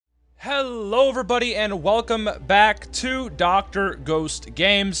Hello everybody and welcome back to Dr. Ghost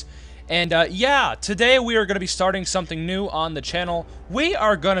Games. And yeah, today we are going to be starting something new on the channel. We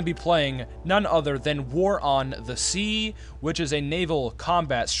are going to be playing none other than War on the Sea, which is a naval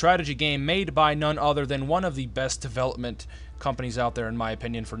combat strategy game made by none other than one of the best development companies out there, in my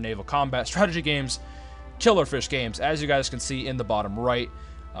opinion, for naval combat strategy games, Killerfish Games, as you guys can see in the bottom right.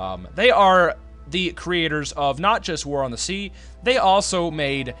 They are the creators of not just War on the Sea, they also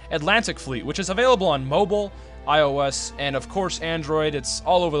made Atlantic Fleet, which is available on mobile, iOS, and of course Android. It's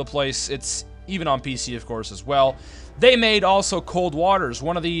all over the place. It's even on PC, of course, as well. They made also Cold Waters,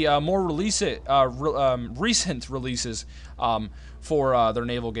 one of the more recent releases for their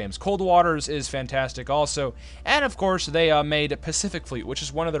naval games. Cold Waters is fantastic also. And of course, they made Pacific Fleet, which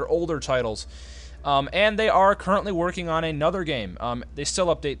is one of their older titles. And they are currently working on another game. They still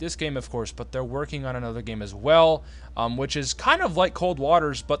update this game, of course, but they're working on another game as well, which is kind of like Cold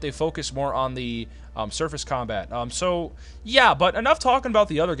Waters, but they focus more on the surface combat. So, yeah, but enough talking about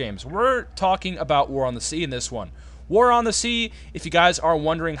the other games. We're talking about War on the Sea in this one. War on the Sea, if you guys are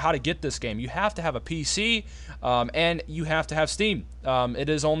wondering how to get this game, you have to have a PC, and you have to have Steam. It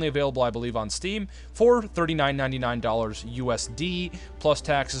is only available, I believe, on Steam for $39.99 USD, plus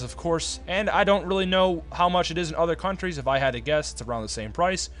taxes, of course, and I don't really know how much it is in other countries. If I had to guess, it's around the same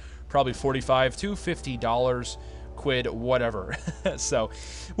price, probably $45 to $50, quid, whatever. So,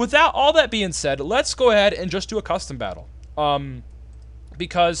 without all that being said, let's go ahead and just do a custom battle,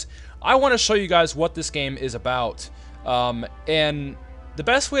 because I want to show you guys what this game is about. And the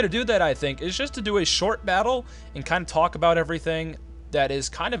best way to do that, I think, is just to do a short battle and kind of talk about everything that is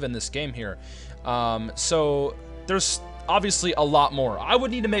kind of in this game here. So there's obviously a lot more. I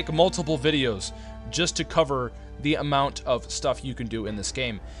would need to make multiple videos just to cover the amount of stuff you can do in this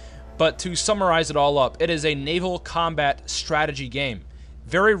game. But to summarize it all up, it is a naval combat strategy game.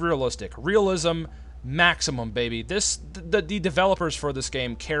 Very realistic. Realism maximum, baby. The developers for this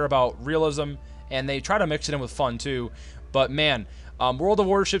game care about realism, and they try to mix it in with fun too. But man, World of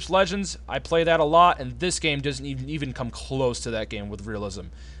Warships Legends, I play that a lot, and this game doesn't even come close to that game with realism.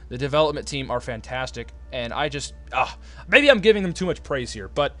 The development team are fantastic, and I just maybe I'm giving them too much praise here,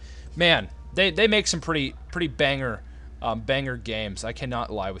 but man, they make some pretty banger games. I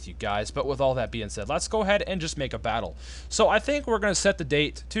cannot lie with you guys. But with all that being said, let's go ahead and just make a battle. So I think we're gonna set the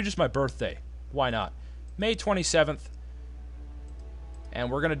date to just my birthday. Why not? May 27th.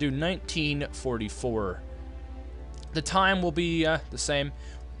 And we're going to do 1944. The time will be the same.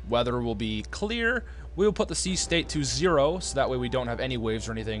 Weather will be clear. We will put the sea state to 0, so that way we don't have any waves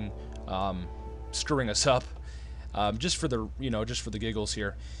or anything screwing us up. Just for the, just for the giggles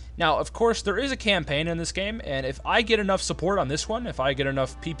here. Now, of course, there is a campaign in this game, and if I get enough support on this one, if I get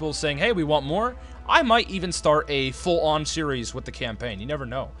enough people saying, hey, we want more, I might even start a full-on series with the campaign. You never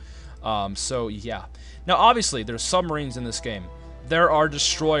know. So yeah. Now obviously there's submarines in this game. There are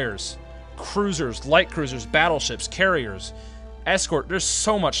destroyers, cruisers, light cruisers, battleships, carriers, escort. There's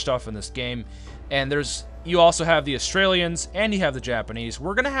so much stuff in this game. And you also have the Australians and you have the Japanese.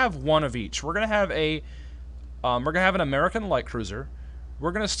 We're gonna have one of each. We're gonna have an American light cruiser.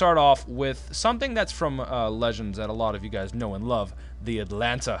 We're gonna start off with something that's from Legends that a lot of you guys know and love, the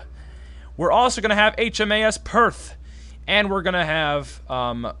Atlanta. We're also gonna have HMAS Perth, and we're gonna have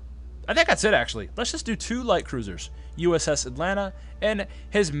I think that's it, actually. Let's just do 2 light cruisers. USS Atlanta and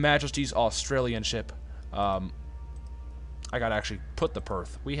His Majesty's Australian ship. I gotta actually put the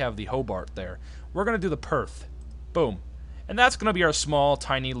Perth. We have the Hobart there. We're gonna do the Perth. Boom. And that's gonna be our small,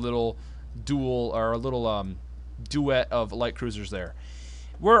 tiny little duel, or a little duet of light cruisers there.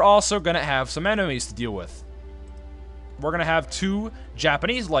 We're also gonna have some enemies to deal with. We're gonna have 2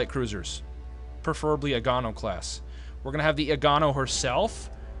 Japanese light cruisers, preferably Agano class. We're gonna have the Agano herself.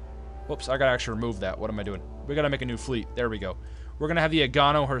 Whoops, I gotta actually remove that. What am I doing? We gotta make a new fleet. There we go. We're gonna have the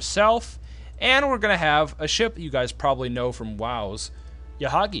Agano herself, and we're gonna have a ship you guys probably know from WoW's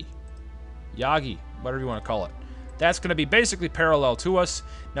Yagi, whatever you want to call it. That's gonna be basically parallel to us.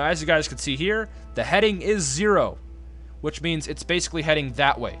 Now, as you guys can see here, the heading is 0, which means it's basically heading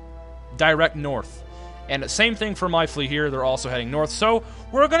that way, direct north. And the same thing for my fleet here. They're also heading north. So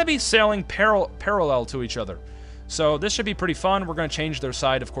we're gonna be sailing parallel to each other. So this should be pretty fun. We're going to change their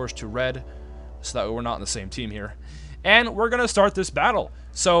side, of course, to red, so that we're not in the same team here. And we're going to start this battle.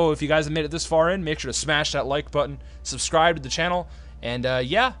 So if you guys have made it this far in, make sure to smash that like button, subscribe to the channel, and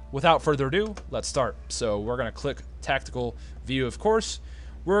yeah, without further ado, let's start. So we're going to click tactical view, of course.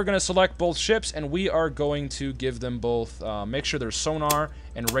 We're going to select both ships, and we are going to give them both, make sure their sonar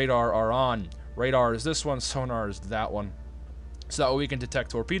and radar are on. Radar is this one, sonar is that one. So that way we can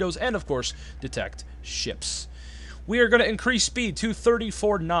detect torpedoes and, of course, detect ships. we are going to increase speed to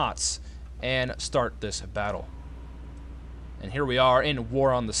 34 knots and start this battle. And here we are in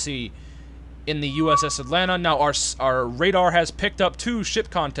War on the Sea in the USS Atlanta. Now our radar has picked up 2 ship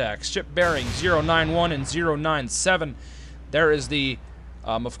contacts, ship bearing 091 and 097. There is the,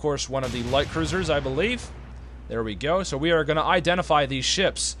 of course, one of the light cruisers, I believe. There we go. So we are going to identify these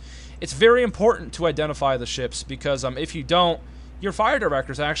ships. It's very important to identify the ships because if you don't, your fire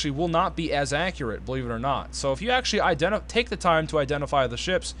directors actually will not be as accurate, believe it or not. So if you actually take the time to identify the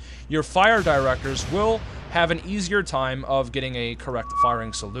ships, your fire directors will have an easier time of getting a correct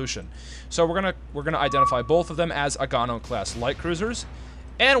firing solution. So we're gonna identify both of them as Agano class light cruisers,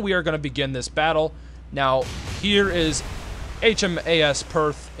 and we are gonna begin this battle. Now here is HMAS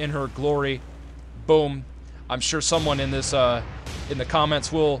Perth in her glory. Boom. I'm sure someone in this in the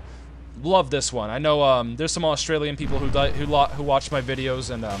comments will love this one. I know there's some Australian people who watch my videos,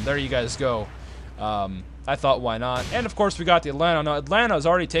 and there you guys go. I thought, why not? And of course we got the Atlanta. Now Atlanta has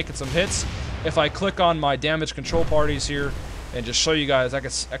already taken some hits. If I click on my damage control parties here and just show you guys, I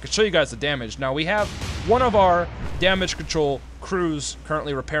could show you guys the damage. Now we have one of our damage control crews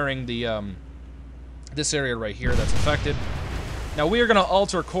currently repairing the this area right here that's affected. Now we are going to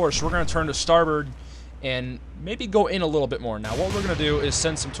alter course. We're going to turn to starboard and maybe go in a little bit more. Now what we're going to do is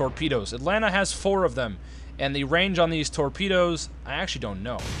send some torpedoes. Atlanta has 4 of them, and the range on these torpedoes, I actually don't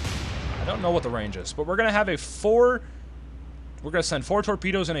know. I don't know what the range is, but we're going to have we're going to send 4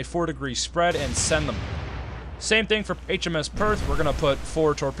 torpedoes in a 4-degree spread and send them. Same thing for HMS Perth. We're going to put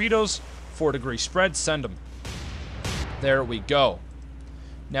 4 torpedoes, 4-degree spread, send them. There we go.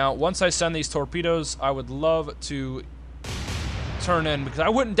 Now once I send these torpedoes, I would love to turn in, because I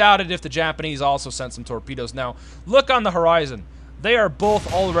wouldn't doubt it if the Japanese also sent some torpedoes. Now look on the horizon. They are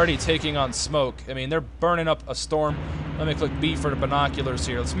both already taking on smoke. I mean, they're burning up a storm. Let me click B for the binoculars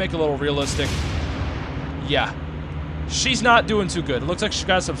here. Let's make it a little realistic. Yeah, she's not doing too good. It looks like she's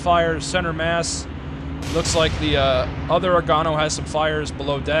got some fires center mass. Looks like the other Agano has some fires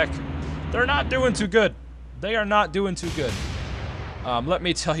below deck. They're not doing too good. They are not doing too good. Let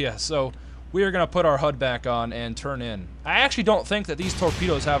me tell you. So we are going to put our HUD back on and turn in. I actually don't think that these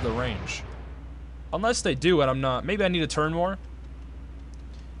torpedoes have the range. Unless they do, and I'm not. Maybe I need to turn more?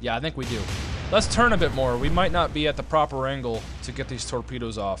 Yeah, I think we do. Let's turn a bit more. We might not be at the proper angle to get these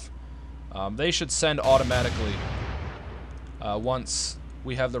torpedoes off. They should send automatically once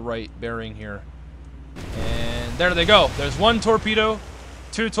we have the right bearing here. And there they go. There's 1 torpedo,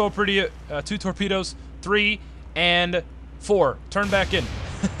 2 torpedoes, 3, and 4. Turn back in.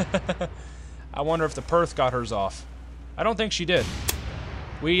 I wonder if the Perth got hers off. I don't think she did.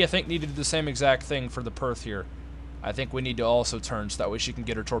 We, I think, need to do the same exact thing for the Perth here. I think we need to also turn so that way she can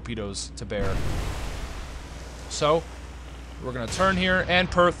get her torpedoes to bear. So, we're going to turn here,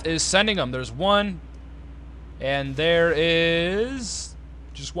 and Perth is sending them. There's 1, and there is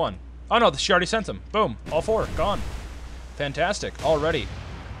just 1. Oh no, she already sent them. Boom, all 4, gone. Fantastic, already.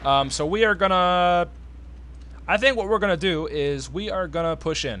 So we are going to... I think what we're going to do is we are going to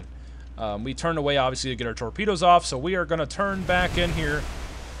push in. We turned away, obviously, to get our torpedoes off, so we are going to turn back in here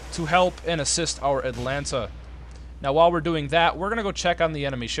to help and assist our Atlanta. Now, while we're doing that, we're going to go check on the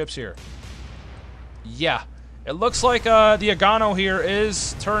enemy ships here. Yeah, it looks like the Agano here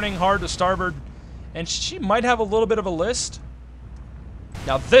is turning hard to starboard, and she might have a little bit of a list.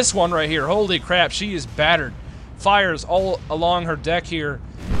 Now, this one right here, holy crap, she is battered. Fires all along her deck here.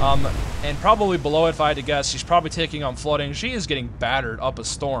 And probably below it, if I had to guess, she's probably taking on flooding. She is getting battered up a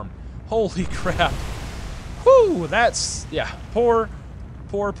storm. Holy crap. Whew, that's, yeah, poor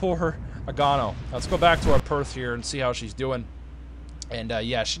Agano. Let's go back to our Perth here and see how she's doing. And,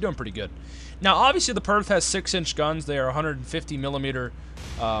 yeah, she's doing pretty good. Now, obviously, the Perth has 6-inch guns. They are 150mm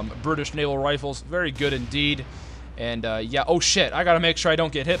British naval rifles. Very good indeed. And, yeah, oh, shit, I gotta make sure I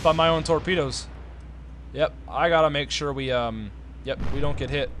don't get hit by my own torpedoes. Yep, I gotta make sure we, yep, we don't get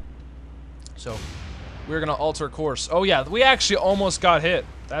hit. So, we're gonna alter course. Oh yeah, we actually almost got hit.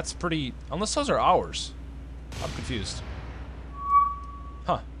 That's pretty... Unless those are ours. I'm confused.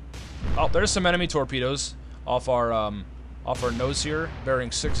 Huh. Oh, there's some enemy torpedoes off our nose here, bearing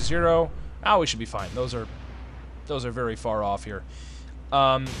 60. Oh, we should be fine. Those are very far off here.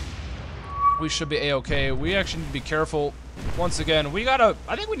 We should be a-okay. We actually need to be careful. Once again,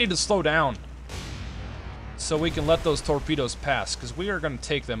 I think we need to slow down so we can let those torpedoes pass, because we are going to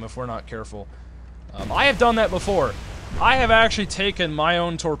take them if we're not careful. I have done that before. I have actually taken my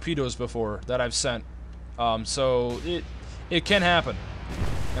own torpedoes before that I've sent. So it can happen.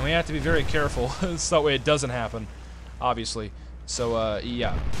 And we have to be very careful so that way it doesn't happen, obviously. So,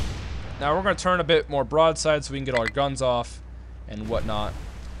 yeah. Now we're going to turn a bit more broadside so we can get our guns off and whatnot.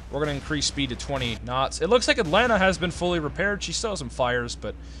 We're going to increase speed to 20 knots. It looks like Atlanta has been fully repaired. She still has some fires,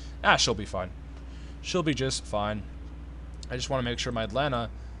 but she'll be fine. She'll be just fine. I just want to make sure my Atlanta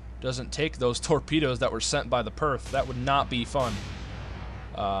doesn't take those torpedoes that were sent by the Perth. That would not be fun.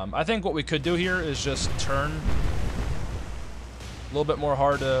 I think what we could do here is just turn a little bit more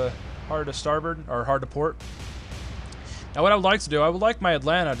hard to starboard, or hard to port. Now what I would like to do, I would like my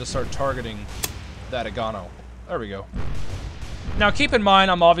Atlanta to start targeting that Agano. There we go. Now keep in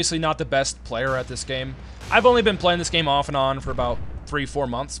mind, I'm obviously not the best player at this game. I've only been playing this game off and on for about 3-4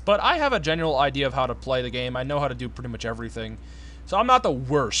 months, but I have a general idea of how to play the game. I know how to do pretty much everything. So I'm not the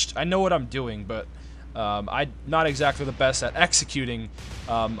worst. I know what I'm doing, but I'm not exactly the best at executing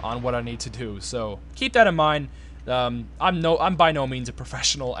on what I need to do. So keep that in mind. I'm by no means a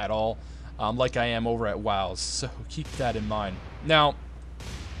professional at all, like I am over at WoW's. So keep that in mind. Now,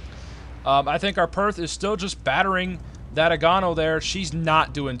 I think our Perth is still just battering that Agano there. She's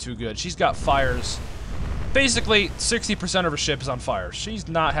not doing too good. She's got fires. Basically, 60% of her ship is on fire. She's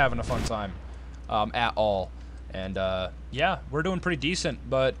not having a fun time at all. And, yeah, we're doing pretty decent.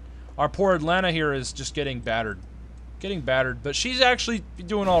 But our poor Atlanta here is just getting battered. But she's actually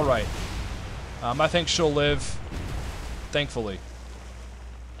doing all right. I think she'll live, thankfully.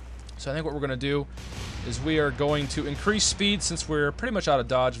 So I think what we're going to do is we are going to increase speed, since we're pretty much out of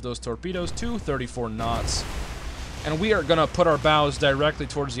dodge of those torpedoes, to 34 knots. And we are going to put our bows directly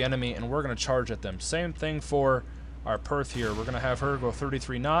towards the enemy, and we're going to charge at them. Same thing for our Perth here. We're going to have her go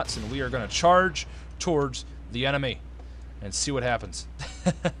 33 knots, and we are going to charge towards the enemy and see what happens.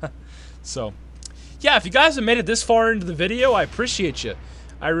 So, yeah, if you guys have made it this far into the video, I appreciate you.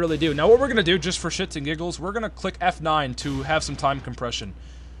 I really do. Now, what we're going to do, just for shits and giggles, we're going to click F9 to have some time compression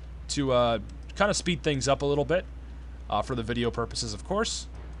to kind of speed things up a little bit for the video purposes, of course.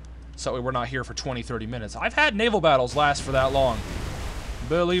 So that way we're not here for 20-30 minutes. I've had naval battles last for that long,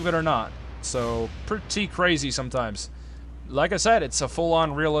 believe it or not. So, pretty crazy sometimes. Like I said, it's a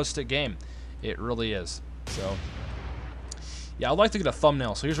full-on realistic game. It really is. So, yeah, I'd like to get a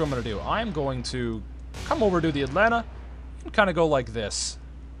thumbnail. So here's what I'm going to do. I'm going to come over to the Atlanta and kind of go like this.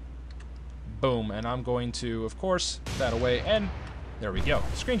 Boom. And I'm going to, of course, put that away. And there we go.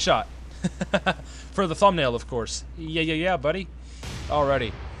 Screenshot. For the thumbnail, of course. Yeah, buddy.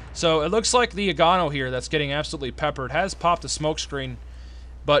 Alrighty. So it looks like the Agano here that's getting absolutely peppered has popped a smoke screen,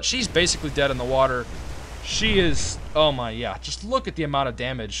 but she's basically dead in the water. She is, oh my, yeah, just look at the amount of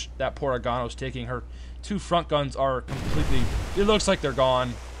damage that poor Agano's taking. Her two front guns are completely, it looks like they're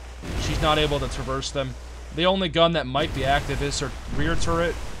gone. She's not able to traverse them. The only gun that might be active is her rear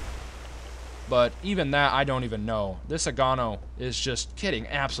turret, but even that, I don't even know. This Agano is just getting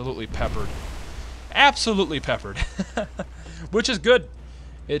absolutely peppered. Absolutely peppered. Which is good.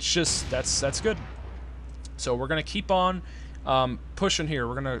 It's just, that's good. So we're going to keep on pushing here.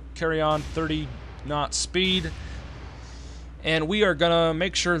 We're going to carry on 30 knot speed. And we are going to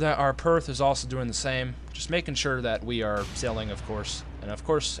make sure that our Perth is also doing the same. Just making sure that we are sailing, of course. And of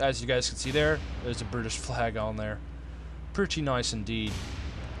course, as you guys can see there, there's a British flag on there. Pretty nice indeed.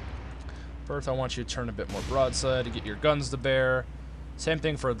 Perth, I want you to turn a bit more broadside to get your guns to bear. Same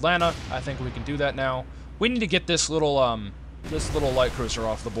thing for Atlanta. I think we can do that now. We need to get this little light cruiser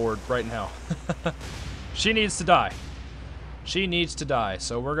off the board right now. She needs to die. She needs to die.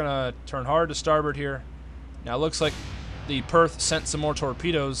 So we're going to turn hard to starboard here. Now it looks like the Perth sent some more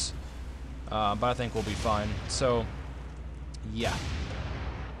torpedoes, but I think we'll be fine. So, yeah.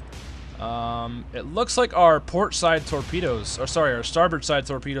 It looks like our port side torpedoes, or sorry, our starboard side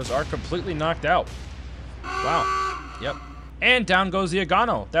torpedoes are completely knocked out. Wow. Yep. And down goes the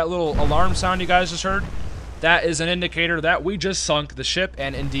Agano. That little alarm sound you guys just heard, that is an indicator that we just sunk the ship,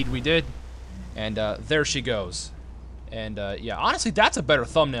 and indeed we did. And there she goes. And yeah, honestly, that's a better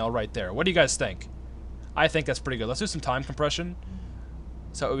thumbnail right there. What do you guys think? I think that's pretty good. Let's do some time compression,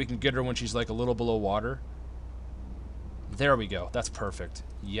 so that we can get her when she's like a little below water. There we go. That's perfect.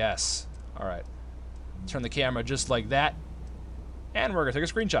 Yes. All right. Turn the camera just like that, and we're gonna take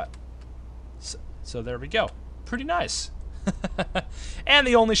a screenshot. So there we go. Pretty nice. And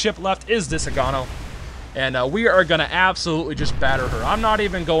the only ship left is this Agano. And we are gonna absolutely just batter her. I'm not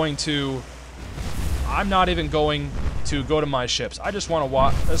even going to go to my ships. I just want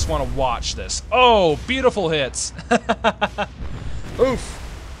to watch this. Oh, beautiful hits. Oof.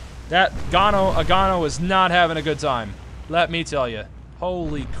 That Agano is not having a good time. Let me tell you.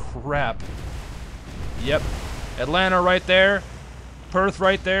 Holy crap. Yep. Atlanta right there. Perth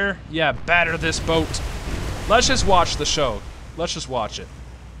right there. Yeah, batter this boat. Let's just watch the show. Let's just watch it.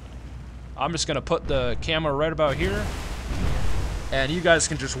 I'm just going to put the camera right about here, and you guys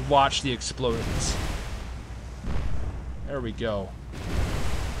can just watch the explosions. There we go.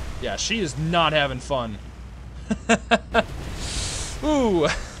 Yeah, she is not having fun. Ooh.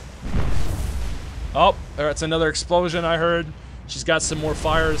 Oh, that's another explosion I heard. She's got some more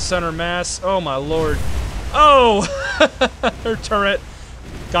fire. Center mass. Oh, my lord. Oh! Her turret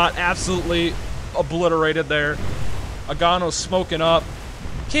got absolutely obliterated there. Agano's smoking up.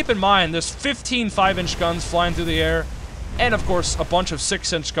 Keep in mind, there's 15 5-inch guns flying through the air, and of course, a bunch of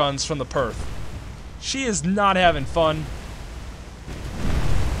 6-inch guns from the Perth. She is not having fun.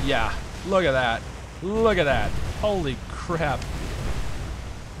 Yeah, look at that. Look at that. Holy crap.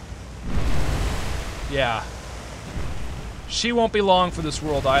 Yeah. She won't be long for this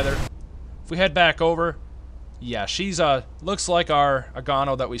world either. If we head back over, yeah, she's, looks like our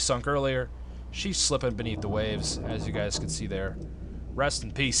Agano that we sunk earlier. She's slipping beneath the waves, as you guys can see there. Rest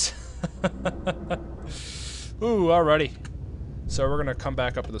in peace. Ooh, alrighty. So we're gonna come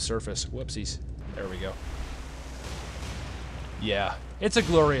back up to the surface. Whoopsies. There we go. Yeah, it's a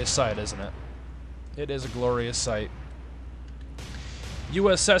glorious sight, isn't it? It is a glorious sight.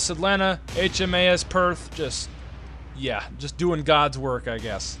 USS Atlanta, HMAS Perth, just doing God's work, I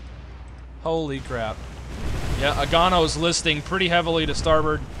guess. Holy crap. Yeah, Agano's listing pretty heavily to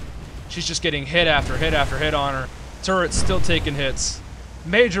starboard. She's just getting hit after hit after hit on her. Turret's still taking hits.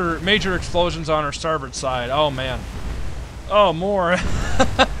 Major explosions on her starboard side. Oh, man. Oh, more.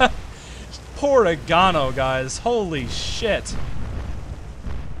 Poor Agano, guys. Holy shit.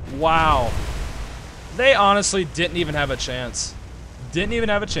 Wow. They honestly didn't even have a chance. Didn't even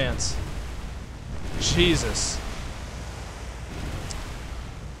have a chance. Jesus.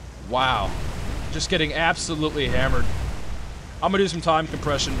 Wow. Just getting absolutely hammered. I'm gonna do some time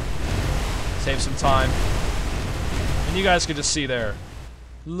compression. Save some time. And you guys can just see there.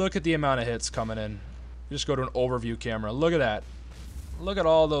 Look at the amount of hits coming in. Just go to an overview camera. Look at that. Look at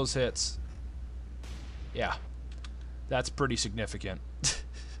all those hits. Yeah. That's pretty significant.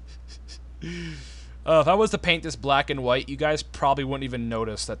 If I was to paint this black and white, you guys probably wouldn't even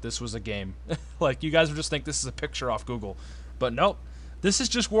notice that this was a game. Like, you guys would just think this is a picture off Google. But nope. This is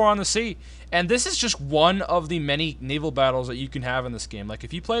just War on the Sea. And this is just one of the many naval battles that you can have in this game. Like,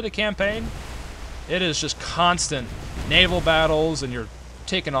 if you play the campaign, it is just constant naval battles, and you're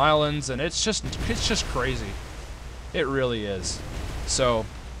taking islands, and it's just crazy. It really is. So,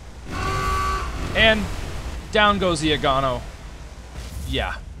 and down goes the Agano.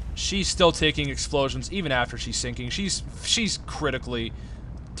 Yeah. She's still taking explosions even after she's sinking. She's critically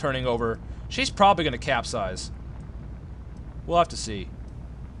turning over. She's probably going to capsize. We'll have to see.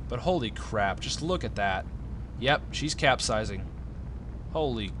 But holy crap, just look at that. Yep, she's capsizing.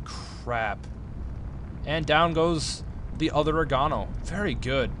 Holy crap. And down goes the other Agano. Very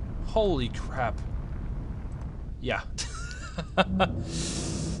good. Holy crap. Yeah.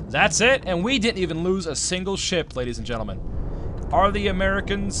 That's it, and we didn't even lose a single ship, ladies and gentlemen. Are the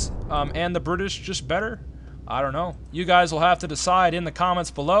Americans and the British just better? I don't know. You guys will have to decide in the comments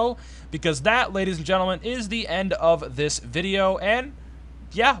below, because that, ladies and gentlemen, is the end of this video. And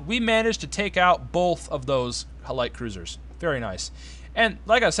yeah, we managed to take out both of those light cruisers. Very nice. And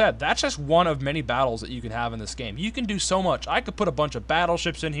like I said, that's just one of many battles that you can have in this game. You can do so much. I could put a bunch of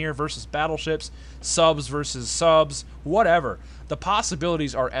battleships in here versus battleships, subs versus subs, whatever. The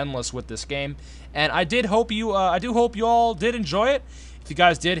possibilities are endless with this game. And I do hope you all did enjoy it. If you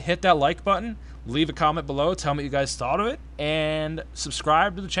guys did, hit that like button. Leave a comment below. Tell me what you guys thought of it. And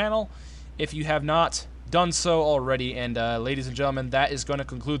subscribe to the channel if you have not done so already. And ladies and gentlemen, that is going to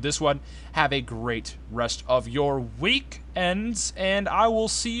conclude this one. Have a great rest of your weekends, and I will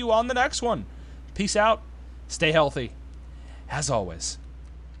see you on the next one. Peace out. Stay healthy. As always.